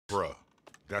Bruh,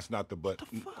 that's not the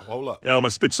button. Hold up. Yeah, I'm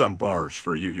gonna spit some bars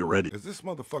for you. You ready? Is this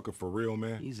motherfucker for real,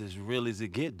 man? He's as real as it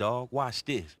get, dog. Watch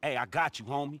this. Hey, I got you,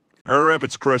 homie. Hurry up,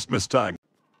 it's Christmas time.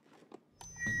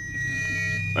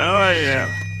 Oh,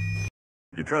 yeah.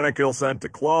 You trying to kill Santa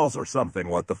Claus or something?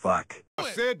 What the fuck? I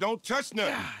said don't touch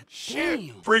nothing. God, shit.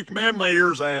 damn. Freak, man, my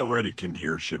ears, I already can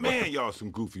hear shit. Man, y'all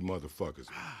some goofy motherfuckers.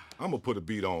 I'm gonna put a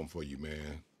beat on for you,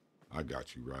 man. I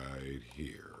got you right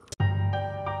here.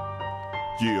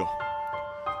 Yeah.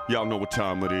 Y'all know what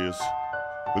time it is.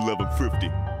 11:50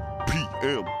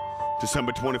 p.m.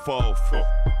 December 24th.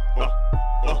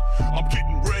 I'm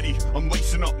getting ready, I'm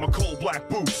lacing up my cold black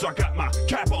boots. I got my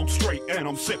cap on straight and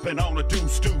I'm sipping on a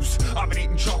deuce. I've been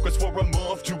eating chocolates for a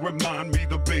month to remind me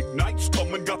the big night's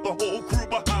coming. Got the whole crew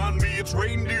behind me, it's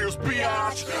reindeer's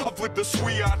biatch. I flip the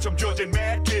switch, I'm judging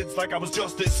mad kids like I was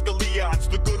Justice Scalia.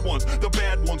 The good ones, the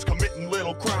bad ones committing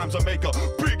little crimes. I make a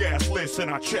big ass list and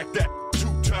I check that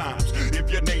 2 times. If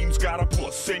your name's got a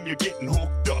plus and you're getting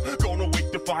hooked up, gonna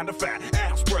wait to find a fat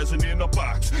ass present in a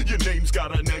box. Your name's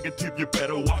got a negative, you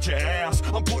better watch your ass.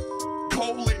 I'm putting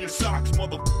coal in your socks,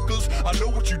 motherfuckers. I know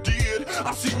what you did.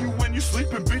 I see you when you're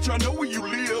sleeping, bitch. I know where you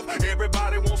live.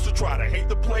 Everybody wants to try to hate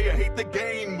the player, hate the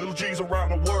game. Little G's around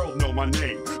the world know my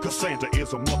name, cause Santa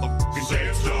is a motherfucking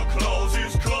Santa Claus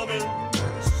is coming,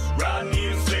 riding